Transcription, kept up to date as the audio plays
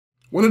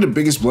One of the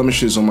biggest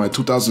blemishes on my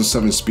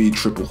 2007 Speed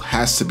Triple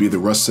has to be the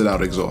rusted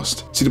out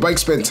exhaust. See, the bike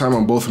spent time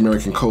on both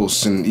American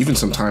coasts and even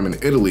some time in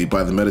Italy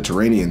by the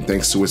Mediterranean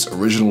thanks to its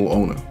original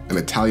owner, an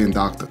Italian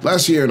doctor.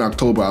 Last year in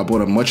October, I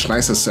bought a much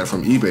nicer set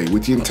from eBay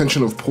with the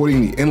intention of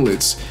porting the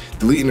inlets,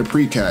 deleting the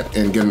pre-cat,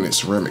 and getting it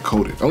ceramic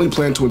coated. I only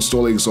planned to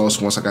install the exhaust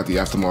once I got the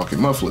aftermarket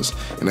mufflers,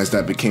 and as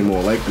that became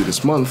more likely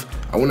this month,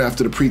 I went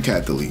after the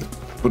pre-cat delete,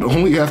 but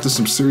only after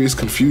some serious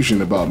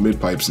confusion about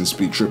mid-pipes and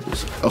Speed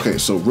Triples. Okay,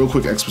 so real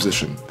quick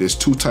exposition. There's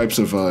two types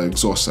of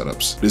exhaust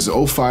setups. There's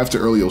the 05 to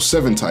early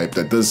 07 type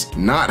that does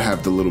not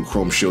have the little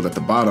chrome shield at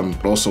the bottom,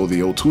 but also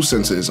the O2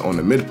 sensor is on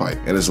the mid-pipe,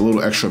 and there's a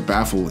little extra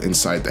baffle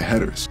inside the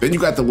headers. Then you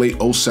got the late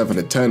 07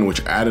 to 10,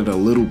 which added a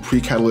little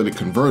pre-catalytic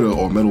converter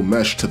or metal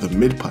mesh to the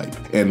mid-pipe,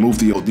 and moved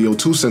the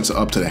O2 sensor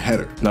up to the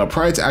header. Now,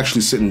 prior to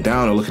actually sitting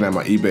down and looking at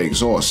my eBay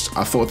exhaust,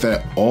 I thought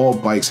that all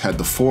bikes had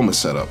the former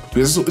setup,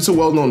 because it's a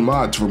well-known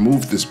mod to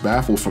remove this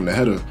baffle from the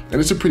header, and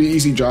it's a pretty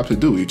easy job to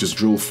do. You just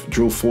drill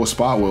 4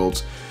 spot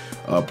welds,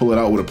 pull it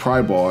out with a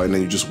pry bar, and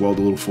then you just weld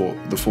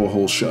the four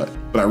holes shut.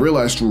 But I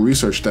realized through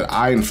research that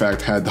I in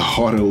fact had the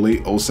harder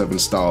late 07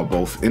 style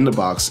both in the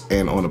box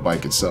and on the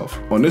bike itself.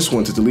 On this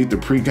one, to delete the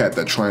pre-cat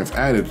that Triumph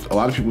added, a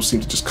lot of people seem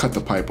to just cut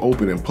the pipe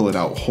open and pull it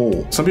out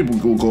whole. Some people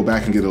will go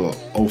back and get a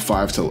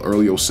 05 till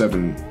early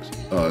 07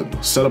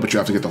 setup, but you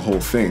have to get the whole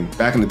thing.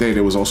 Back in the day,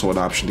 there was also an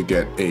option to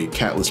get a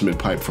catless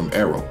mid-pipe from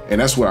Aero, and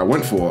that's what I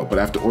went for, but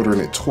after ordering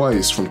it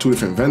twice from 2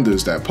 different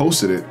vendors that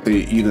posted it,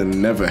 they either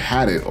never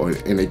had it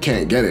and they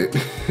can't get it.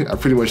 I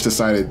pretty much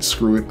decided,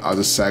 screw it, I'll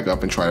just sag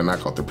up and try to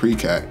knock out the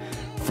pre-cat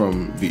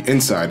from the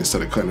inside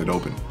instead of cutting it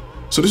open.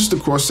 So this is the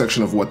cross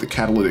section of what the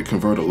catalytic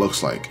converter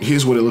looks like.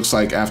 Here's what it looks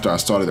like after I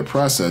started the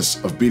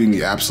process of beating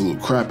the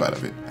absolute crap out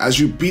of it. As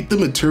you beat the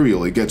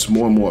material, it gets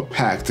more and more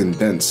packed and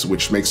dense,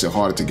 which makes it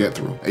harder to get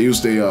through. I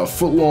used a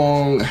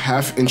foot-long,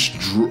 half-inch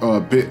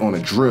bit on a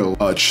drill,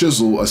 a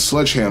chisel, a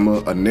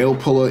sledgehammer, a nail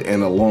puller,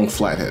 and a long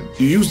flathead.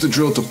 You use the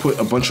drill to put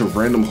a bunch of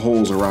random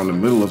holes around the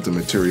middle of the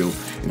material,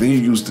 and then you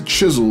use the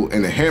chisel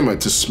and the hammer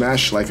to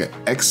smash like an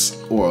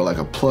X or like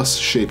a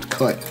plus-shaped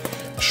cut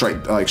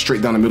straight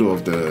down the middle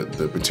of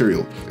the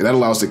material. And that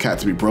allows the cat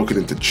to be broken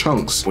into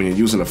chunks when you're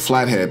using a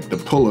flathead, the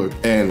puller,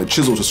 and the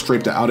chisel to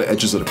scrape the outer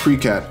edges of the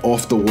pre-cat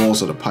off the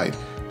walls of the pipe.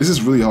 This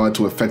is really hard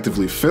to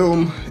effectively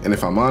film, and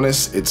if I'm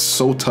honest, it's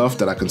so tough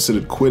that I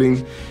considered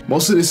quitting.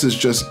 Most of this is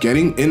just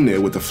getting in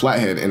there with the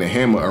flathead and a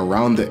hammer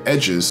around the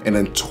edges and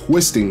then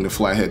twisting the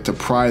flathead to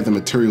pry the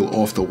material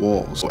off the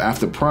walls. So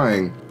after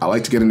prying, I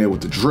like to get in there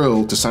with the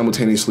drill to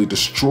simultaneously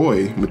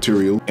destroy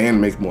material and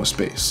make more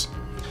space.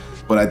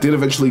 But I did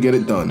eventually get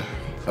it done.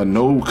 A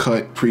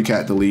no-cut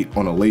pre-cat delete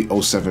on a late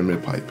 07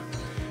 mid-pipe.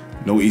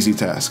 No easy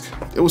task.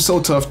 It was so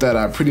tough that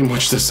I pretty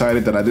much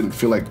decided that I didn't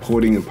feel like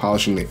porting and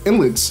polishing the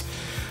inlets,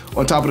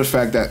 on top of the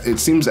fact that it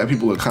seems that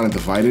people are kind of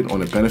divided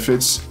on the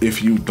benefits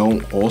if you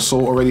don't also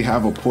already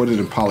have a ported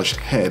and polished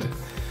head.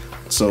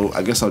 So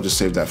I guess I'll just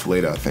save that for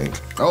later, I think.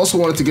 I also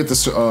wanted to get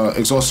this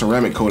exhaust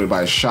ceramic coated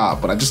by a shop,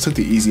 but I just took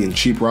the easy and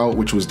cheap route,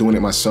 which was doing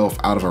it myself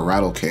out of a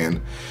rattle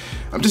can.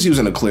 I'm just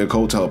using a clear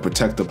coat to help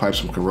protect the pipes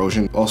from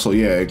corrosion. Also,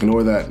 yeah,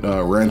 ignore that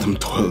random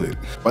toilet.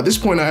 By this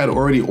point, I had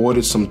already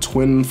ordered some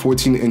twin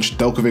 14-inch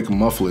Delkevic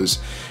mufflers,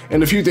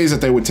 and the few days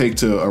that they would take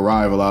to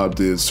arrive allowed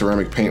the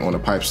ceramic paint on the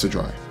pipes to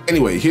dry.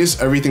 Anyway,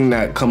 here's everything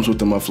that comes with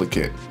the muffler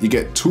kit. You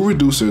get 2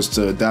 reducers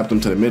to adapt them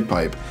to the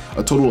mid-pipe,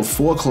 a total of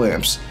 4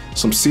 clamps,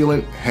 some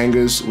sealant,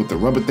 hangers with the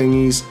rubber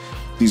thingies,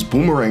 these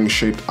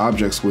boomerang-shaped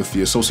objects with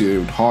the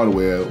associated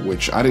hardware,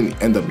 which I didn't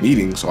end up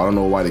needing, so I don't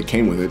know why they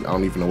came with it. I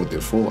don't even know what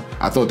they're for.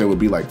 I thought they would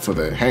be like for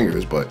the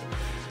hangers, but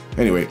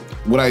anyway,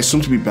 what I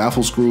assume to be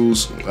baffle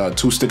screws,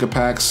 2 sticker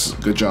packs,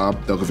 good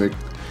job, Delkevic,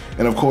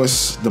 and of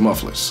course, the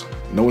mufflers.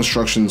 No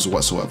instructions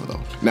whatsoever though.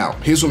 Now,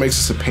 here's what makes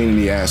this a pain in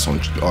the ass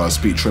on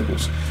Speed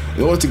Triples.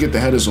 In order to get the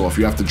headers off,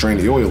 you have to drain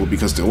the oil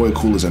because the oil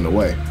cooler's in the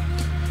way.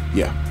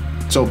 Yeah,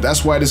 so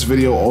that's why this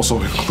video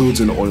also includes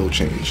an oil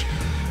change.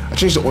 I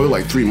changed the oil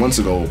like 3 months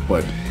ago,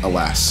 but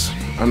alas,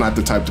 I'm not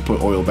the type to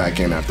put oil back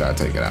in after I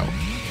take it out.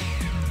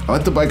 I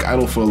let the bike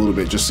idle for a little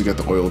bit just to get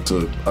the oil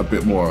to a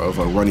bit more of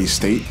a runny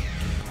state.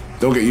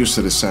 Don't get used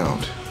to the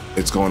sound.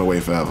 It's going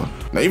away forever.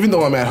 Now, even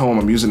though I'm at home,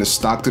 I'm using a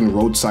Stockton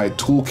roadside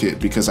toolkit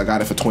because I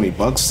got it for 20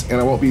 bucks,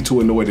 and I won't be too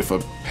annoyed if a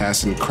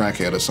passing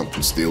crackhead or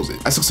something steals it.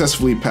 I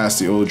successfully passed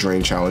the oil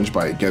drain challenge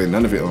by getting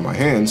none of it on my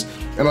hands,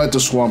 and I let the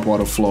swamp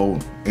water flow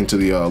into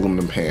the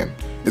aluminum pan.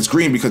 It's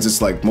green because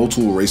it's like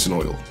Motul racing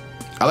oil.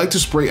 I like to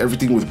spray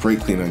everything with brake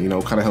cleaner, you know,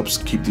 kind of helps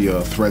keep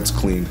the threads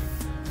clean.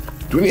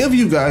 Do any of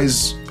you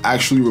guys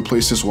actually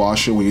replace this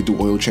washer when you do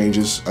oil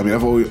changes? I mean,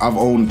 I've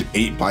owned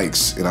 8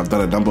 bikes and I've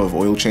done a number of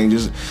oil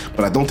changes,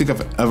 but I don't think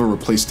I've ever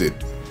replaced it,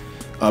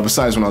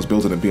 besides when I was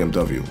building a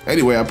BMW.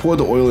 Anyway, I poured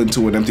the oil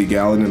into an empty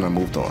gallon and I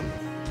moved on.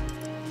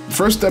 The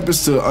first step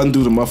is to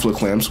undo the muffler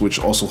clamps, which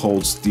also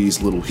holds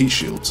these little heat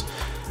shields.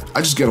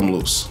 I just get them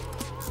loose.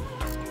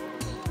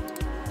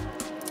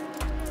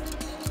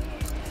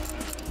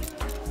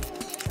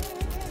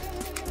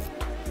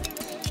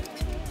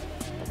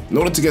 In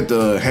order to get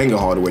the hanger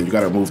hardware, you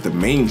gotta remove the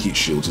main heat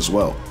shields as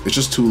well. It's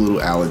just 2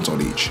 little Allens on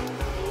each.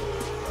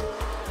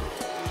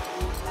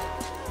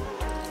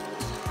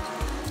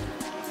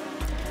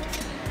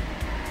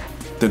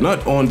 The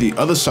nut on the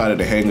other side of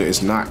the hanger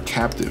is not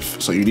captive,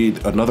 so you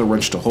need another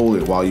wrench to hold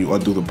it while you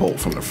undo the bolt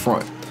from the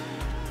front.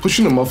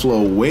 Pushing the muffler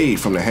away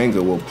from the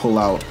hanger will pull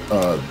out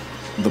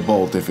the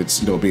bolt if it's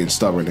being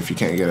stubborn, if you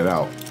can't get it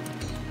out.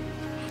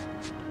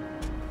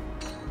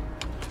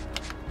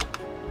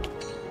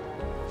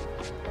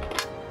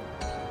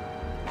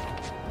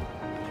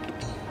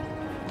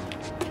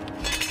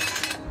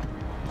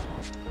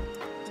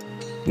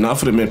 Now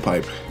for the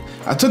midpipe.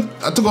 I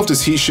took off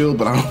this heat shield,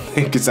 but I don't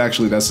think it's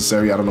actually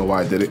necessary. I don't know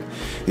why I did it.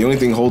 The only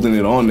thing holding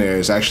it on there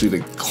is actually the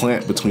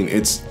clamp between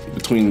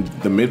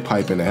the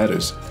midpipe and the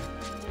headers.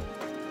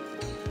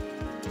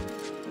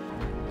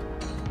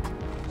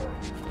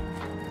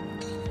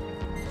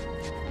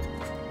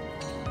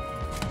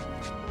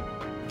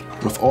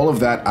 With all of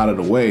that out of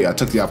the way, I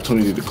took the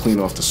opportunity to clean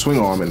off the swing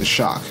arm and the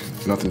shock.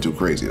 Nothing too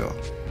crazy though.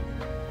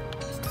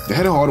 The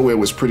header hardware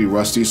was pretty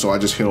rusty, so I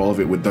just hit all of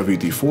it with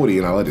WD-40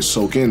 and I let it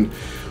soak in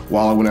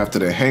while I went after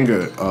the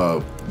hanger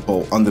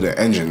bolt under the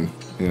engine.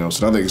 It's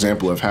another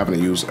example of having to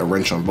use a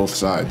wrench on both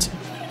sides.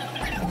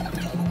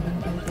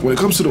 When it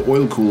comes to the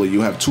oil cooler,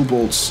 you have 2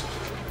 bolts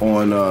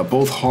on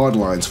both hard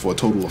lines for a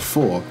total of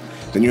 4.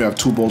 Then you have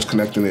 2 bolts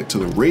connecting it to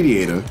the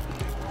radiator.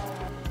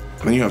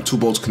 Then you have 2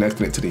 bolts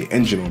connecting it to the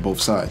engine on both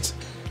sides.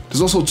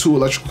 There's also 2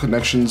 electrical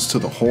connections to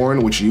the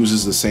horn, which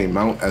uses the same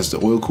mount as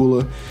the oil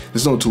cooler.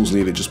 There's no tools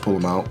needed, just pull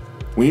them out.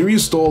 When you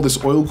reinstall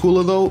this oil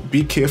cooler though,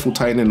 be careful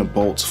tightening the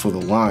bolts for the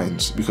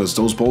lines, because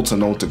those bolts are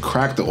known to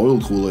crack the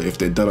oil cooler if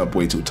they're done up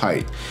way too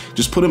tight.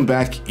 Just put them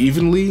back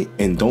evenly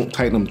and don't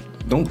tighten them.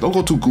 Don't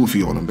go too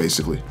goofy on them,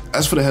 basically.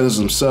 As for the headers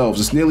themselves,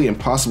 it's nearly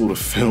impossible to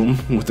film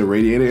with the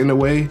radiator in the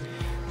way,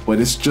 but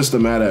it's just a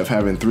matter of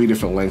having 3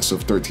 different lengths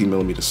of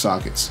 13mm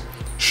sockets.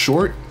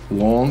 Short,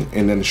 long,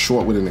 and then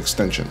short with an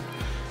extension.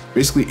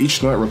 Basically,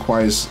 each nut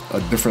requires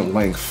a different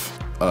length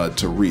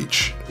to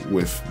reach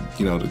with,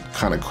 the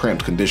kind of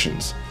cramped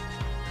conditions.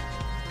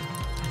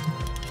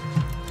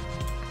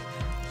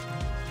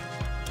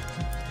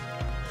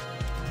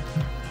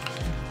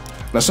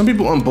 Now, some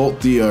people unbolt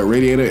the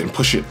radiator and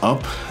push it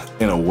up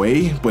in a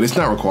way, but it's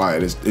not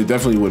required. It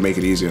definitely would make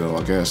it easier though,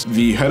 I guess.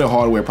 The header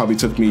hardware probably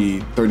took me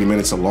 30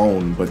 minutes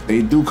alone, but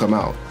they do come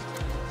out.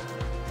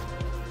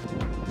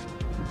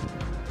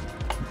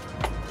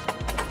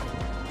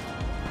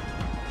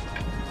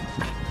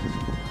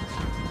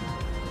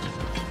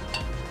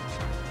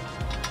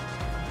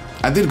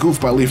 I did goof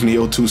by leaving the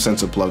O2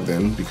 sensor plugged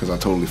in because I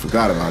totally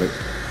forgot about it.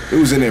 It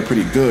was in there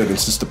pretty good, and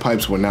since the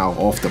pipes were now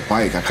off the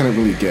bike, I couldn't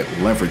really get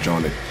leverage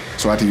on it.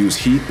 So I had to use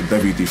heat, the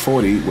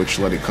WD-40, which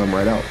let it come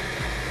right out.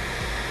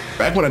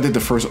 Back when I did the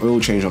first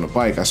oil change on the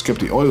bike, I skipped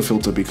the oil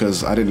filter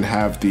because I didn't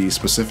have the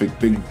specific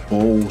big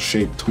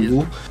bowl-shaped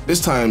tool.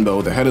 This time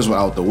though, the headers were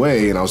out the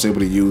way and I was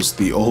able to use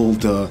the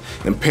old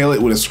impale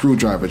it with a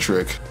screwdriver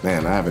trick.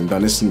 Man, I haven't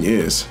done this in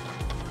years.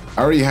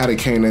 I already had a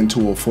K&N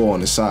 204 on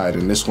the side,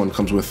 and this one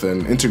comes with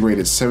an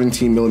integrated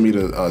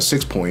 17mm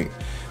 6-point,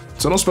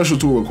 so no special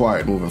tool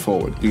required moving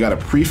forward. You gotta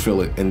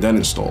pre-fill it and then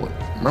install it.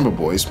 Remember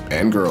boys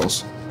and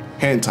girls,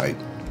 hand tight,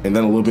 and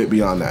then a little bit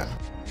beyond that.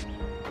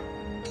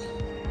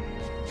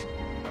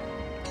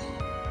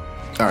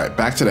 Alright,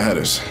 back to the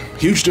headers.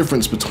 Huge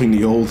difference between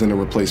the old and the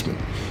replacement.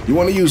 You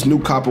want to use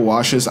new copper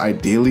washers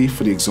ideally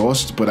for the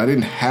exhaust, but I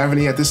didn't have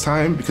any at this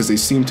time because they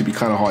seem to be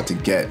kind of hard to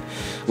get.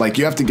 Like,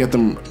 you have to get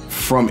them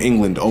from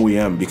England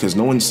OEM because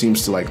no one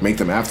seems to make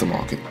them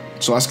aftermarket.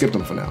 So I skipped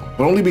them for now,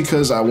 but only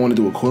because I want to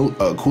do a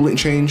coolant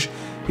change,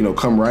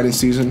 come riding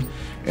season,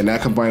 and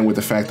that combined with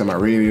the fact that my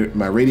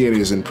radiator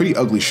is in pretty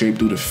ugly shape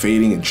due to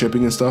fading and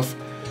chipping and stuff.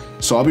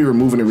 So I'll be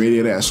removing the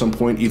radiator at some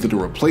point, either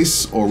to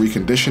replace or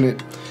recondition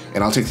it,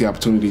 and I'll take the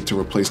opportunity to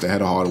replace the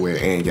header hardware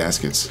and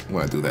gaskets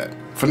when I do that.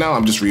 For now,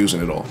 I'm just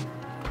reusing it all.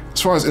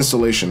 As far as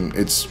installation,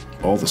 it's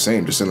all the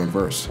same, just in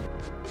reverse.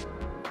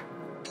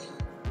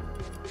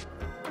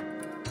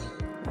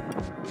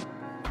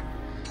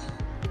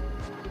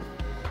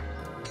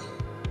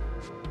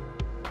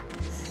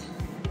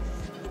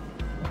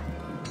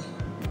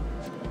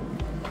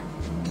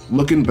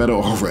 Looking better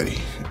already.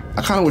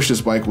 I kind of wish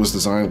this bike was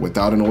designed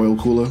without an oil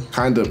cooler.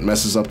 Kind of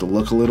messes up the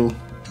look a little,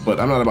 but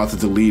I'm not about to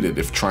delete it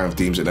if Triumph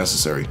deems it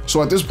necessary.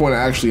 So at this point, I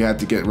actually had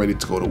to get ready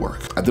to go to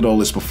work. I did all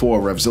this before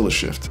RevZilla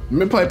shift.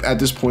 Midpipe at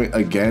this point,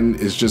 again,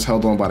 is just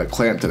held on by the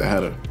clamp to the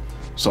header.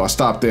 So I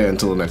stopped there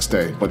until the next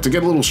day. But to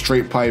get a little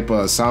straight pipe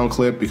sound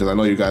clip, because I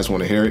know you guys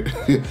want to hear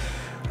it,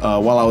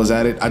 while I was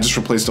at it, I just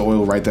replaced the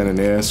oil right then and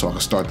there so I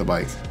could start the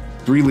bike.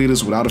 3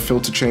 liters without a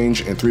filter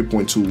change and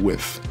 3.2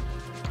 width.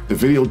 The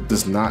video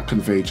does not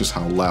convey just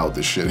how loud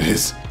this shit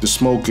is. The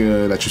smoke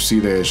that you see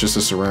there is just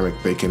a ceramic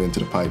baking into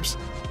the pipes.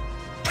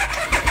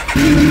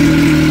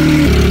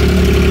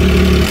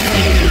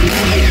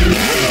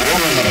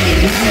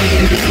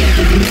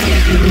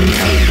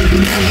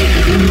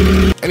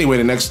 Anyway,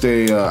 the next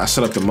day I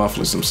set up the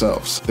mufflers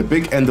themselves. The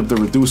big end of the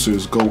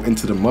reducers go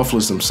into the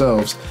mufflers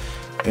themselves,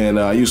 and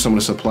I use some of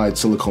the supplied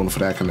silicone for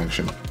that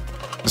connection.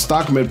 The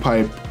stock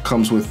midpipe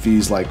comes with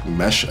these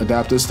mesh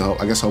adapters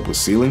to help with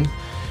sealing.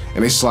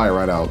 And they slide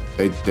right out.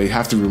 They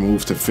have to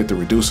remove to fit the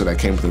reducer that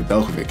came with the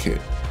Delkevic kit.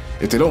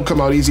 If they don't come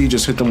out easy,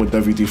 just hit them with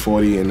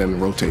WD-40 and then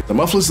rotate. The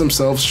mufflers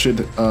themselves should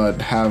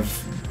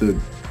have the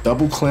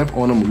double clamp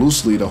on them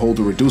loosely to hold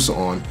the reducer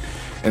on,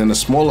 and then the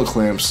smaller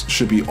clamps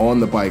should be on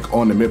the bike,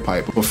 on the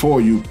midpipe,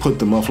 before you put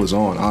the mufflers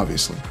on,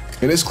 obviously.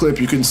 In this clip,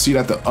 you can see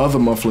that the other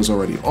muffler is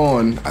already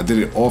on. I did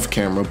it off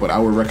camera, but I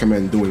would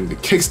recommend doing the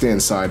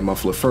kickstand side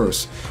muffler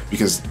first,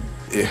 because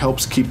it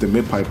helps keep the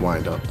midpipe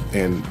lined up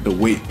and the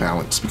weight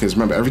balanced, because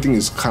remember, everything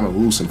is kind of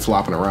loose and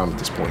flopping around at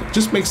this point. It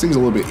just makes things a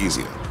little bit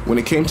easier. When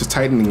it came to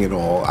tightening it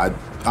all, I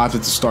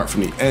opted to start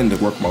from the end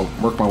and work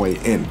my way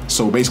in.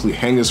 So basically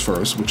hangers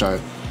first, which I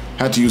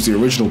had to use the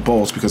original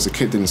bolts because the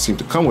kit didn't seem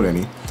to come with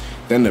any,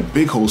 then the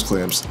big hose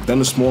clamps, then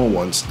the small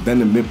ones, then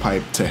the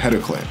midpipe to header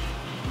clamp.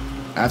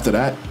 After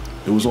that,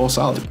 it was all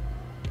solid.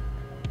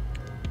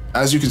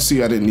 As you can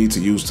see, I didn't need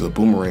to use the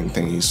boomerang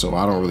thingies, so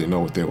I don't really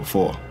know what they were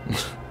for.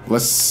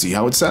 Let's see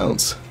how it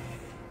sounds.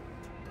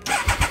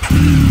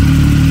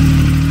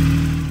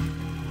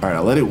 Alright, I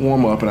let it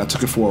warm up and I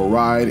took it for a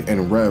ride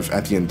and rev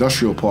at the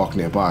industrial park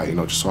nearby, you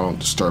know, just so I don't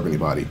disturb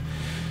anybody.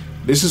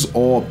 This is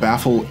all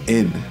baffle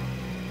in.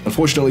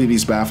 Unfortunately,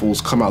 these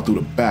baffles come out through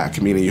the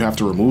back, meaning you have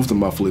to remove the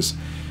mufflers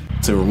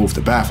to remove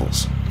the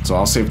baffles. So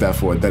I'll save that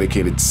for a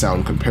dedicated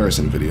sound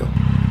comparison video.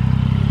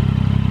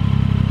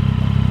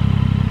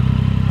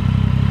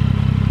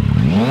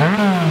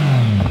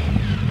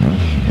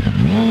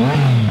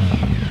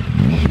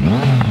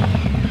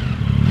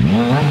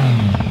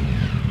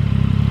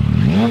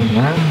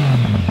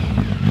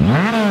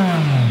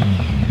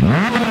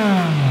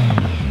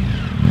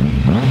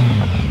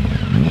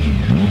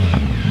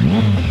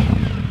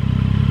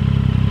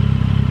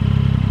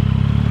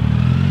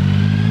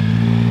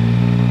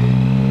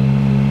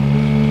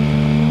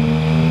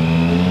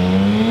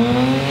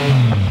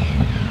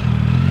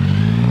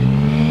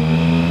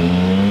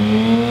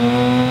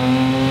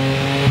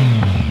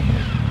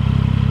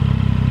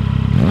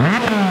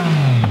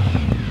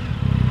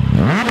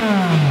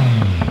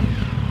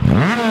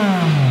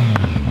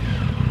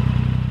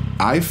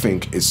 I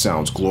think it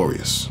sounds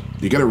glorious.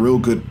 You get a real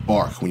good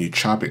bark when you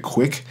chop it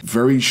quick,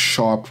 very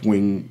sharp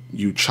when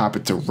you chop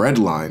it to red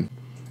line,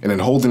 and then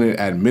holding it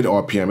at mid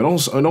RPM,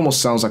 it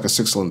almost sounds like a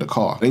 6-cylinder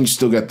car. Then you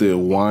still get the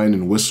whine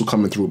and whistle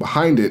coming through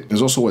behind it.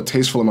 There's also a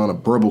tasteful amount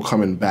of burble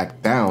coming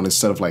back down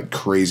instead of like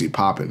crazy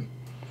popping.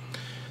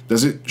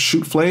 Does it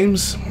shoot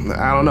flames?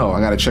 I don't know, I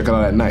gotta check it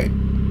out at night.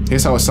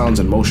 Here's how it sounds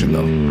in motion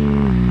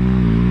though.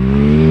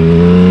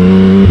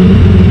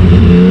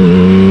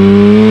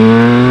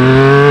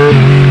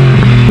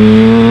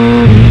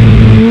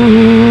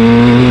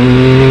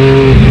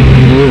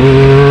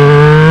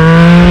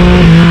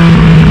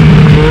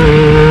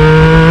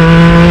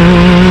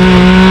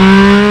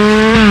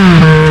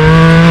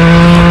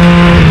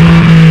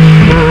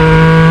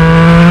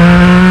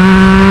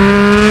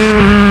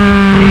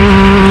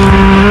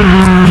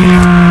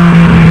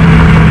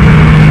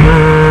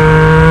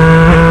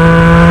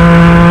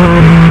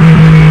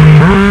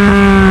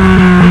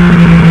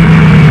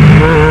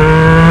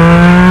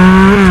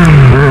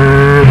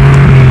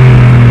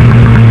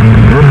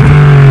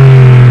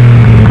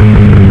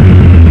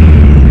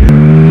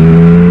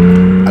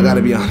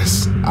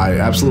 I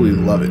absolutely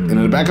love it. And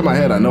in the back of my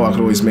head, I know I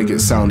could always make it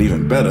sound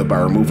even better by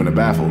removing the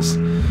baffles.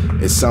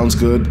 It sounds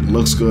good,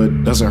 looks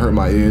good, doesn't hurt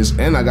my ears,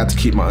 and I got to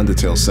keep my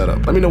undertail set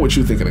up. Let me know what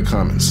you think in the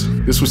comments.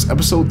 This was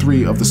episode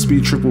 3 of the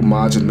Speed Triple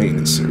Mods and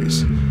Maintenance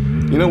series.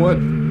 You know what?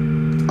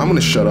 I'm gonna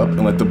shut up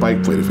and let the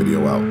bike play the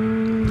video out.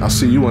 I'll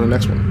see you on the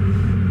next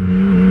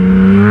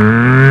one.